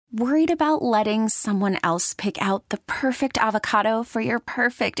Worried about letting someone else pick out the perfect avocado for your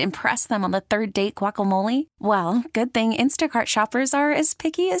perfect impress them on the third date guacamole? Well, good thing Instacart shoppers are as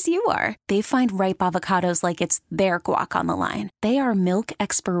picky as you are. They find ripe avocados like it's their guac on the line. They are milk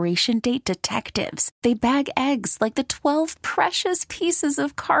expiration date detectives. They bag eggs like the 12 precious pieces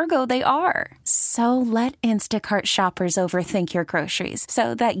of cargo they are. So let Instacart shoppers overthink your groceries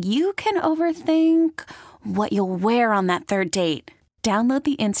so that you can overthink what you'll wear on that third date. Download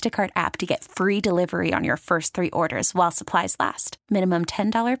the Instacart app to get free delivery on your first 3 orders while supplies last. Minimum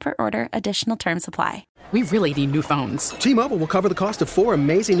 $10 per order. Additional terms apply. We really need new phones. T-Mobile will cover the cost of 4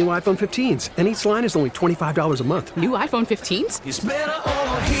 amazing new iPhone 15s, and each line is only $25 a month. New iPhone 15s? It's better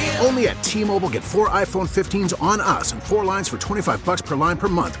over here. Only at T-Mobile, get 4 iPhone 15s on us and 4 lines for $25 per line per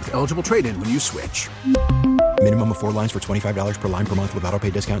month with eligible trade-in when you switch. Minimum of 4 lines for $25 per line per month with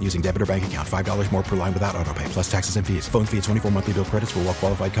autopay discount using debit or bank account. $5 more per line without autopay, plus taxes and fees. Phone fee at 24 monthly bill credits for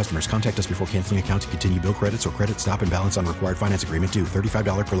well-qualified customers. Contact us before canceling account to continue bill credits or credit stop and balance on required finance agreement due.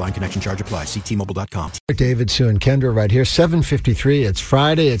 $35 per line connection charge applies. See T-Mobile.com. David, Sue, and Kendra right here. 7:53. It's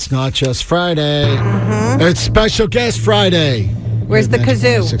Friday. It's not just Friday. Mm-hmm. It's Special Guest Friday. Where's the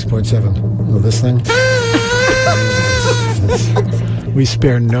kazoo? 6.7. Oh, this thing? We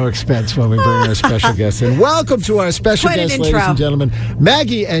spare no expense when we bring our special guests in. Welcome to our special guests, ladies and gentlemen.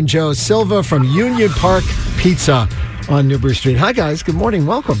 Maggie and Joe Sylva from Union Park Pizza on Newbury Street. Hi, guys. Good morning.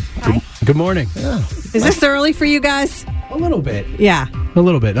 Welcome. Hi. Good morning. Yeah. Is this early for you guys? A little bit. Yeah. A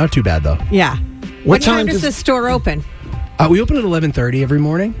little bit. Not too bad, though. Yeah. What time does the store open? We open at 11:30 every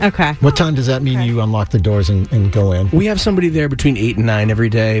morning. Okay. What time does that mean you unlock the doors and go in? We have somebody there between 8 and 9 every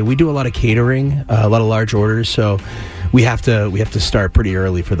day. We do a lot of catering, a lot of large orders, so we have to start pretty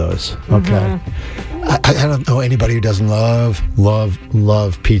early for those. Okay. Mm-hmm. I don't know anybody who doesn't love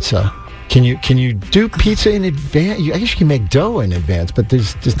pizza. Can you do pizza in advance? I guess you can make dough in advance, but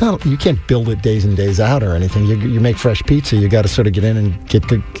there's just not. You can't build it days and days out or anything. You make fresh pizza. You got to sort of get in and get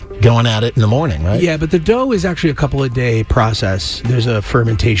going at it in the morning, right? Yeah, but the dough is actually a couple of day process. There's a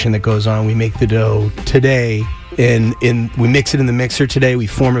fermentation that goes on. We make the dough today, and we mix it in the mixer today. We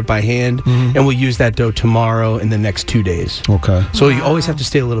form it by hand, and we'll use that dough tomorrow and the next 2 days. Okay. So you always have to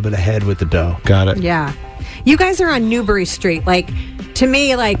stay a little bit ahead with the dough. Got it. Yeah. You guys are on Newbury Street. To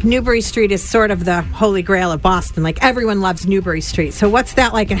me, Newbury Street is sort of the holy grail of Boston. Everyone loves Newbury Street. So what's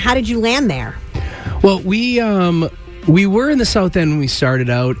that like, and how did you land there? Well, we were in the South End when we started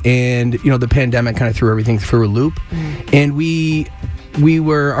out, and the pandemic kind of threw everything through a loop, and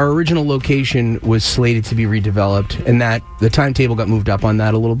our original location was slated to be redeveloped, and that the timetable got moved up on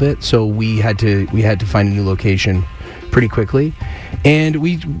that a little bit, so we had to find a new location pretty quickly. And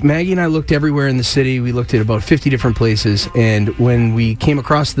Maggie and I looked everywhere in the city. We looked at about 50 different places, and when we came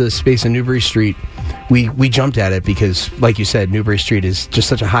across the space on Newbury Street, we jumped at it because, like you said, Newbury Street is just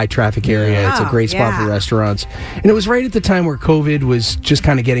such a high traffic area. It's a great spot for restaurants. And it was right at the time where COVID was just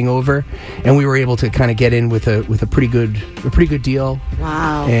kind of getting over, and we were able to kind of get in with a pretty good deal.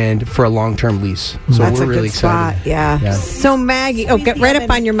 Wow. And for a long-term lease. So that's we're a really good spot. excited. Yeah. So Maggie, get right up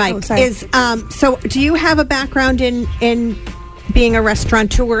on your mic. So do you have a background in being a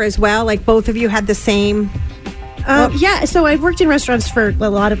restaurateur as well? Both of you had the same? Yeah, so I've worked in restaurants for a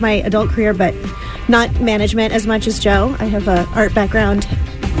lot of my adult career, but not management as much as Joe. I have an art background,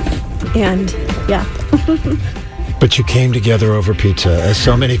 and yeah. But you came together over pizza, as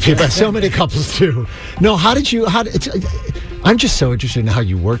so many people, as so many couples do. No, I'm just so interested in how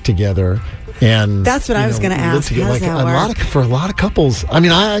you work together. And that's what I was going to ask. For a lot of couples. I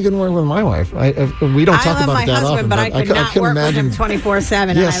mean, I can work with my wife. We don't talk about it that often. But I could not work with him 24/7,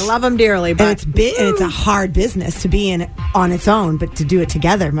 yes. And I love him dearly. But and it's a hard business to be in on its own, but to do it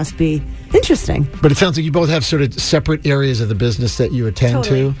together must be interesting. But it sounds like you both have sort of separate areas of the business that you attend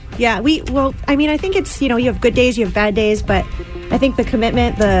to. Yeah, I think it's, you have good days, you have bad days, but I think the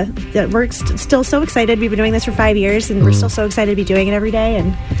commitment, we're still so excited. We've been doing this for 5 years, and we're still so excited to be doing it every day.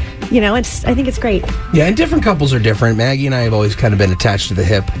 And, I think it's great. Yeah, and different couples are different. Maggie and I have always kind of been attached to the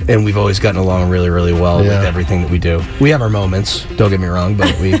hip, and we've always gotten along really, really well with everything that we do. We have our moments, don't get me wrong,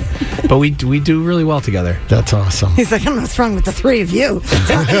 but we do really well together. That's awesome. He's like, I don't know what's wrong with the three of you.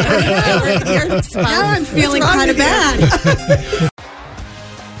 Now I'm feeling kind of bad.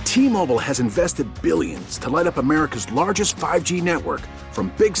 T-Mobile has invested billions to light up America's largest 5G network,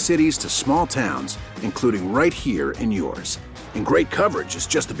 from big cities to small towns, including right here in yours. And great coverage is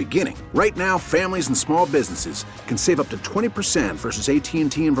just the beginning. Right now, families and small businesses can save up to 20% versus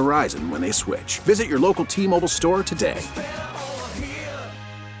AT&T and Verizon when they switch. Visit your local T-Mobile store today.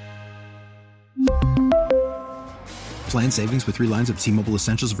 Plan savings with 3 lines of T-Mobile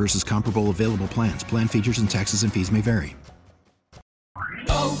Essentials versus comparable available plans. Plan features and taxes and fees may vary.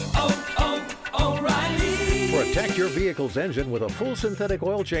 O'Reilly. Protect your vehicle's engine with a full synthetic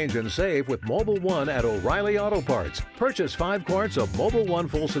oil change and save with Mobile One at O'Reilly Auto Parts. Purchase 5 quarts of Mobile One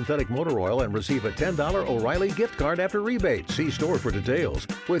full synthetic motor oil and receive a $10 O'Reilly gift card after rebate. See store for details.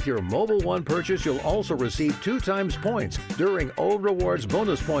 With your Mobile One purchase, you'll also receive 2 times points during O Rewards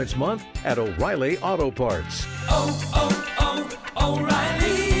Bonus Points Month at O'Reilly Auto Parts.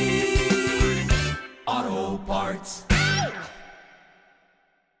 O'Reilly Auto Parts.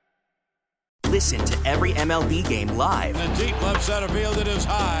 Listen to every MLB game live. In the deep left center field, it is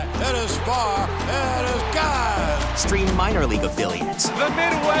high, it is far, it is gone. Stream minor league affiliates. The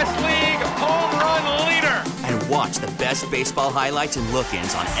Midwest League home run leader. And watch the best baseball highlights and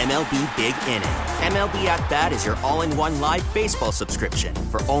look-ins on MLB Big Inning. MLB At Bat is your all-in-one live baseball subscription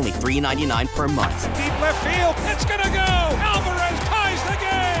for only $3.99 per month. Deep left field, it's gonna go. Alvarez ties the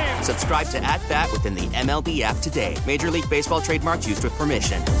game. Subscribe to At Bat within the MLB app today. Major League Baseball trademarks used with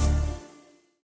permission.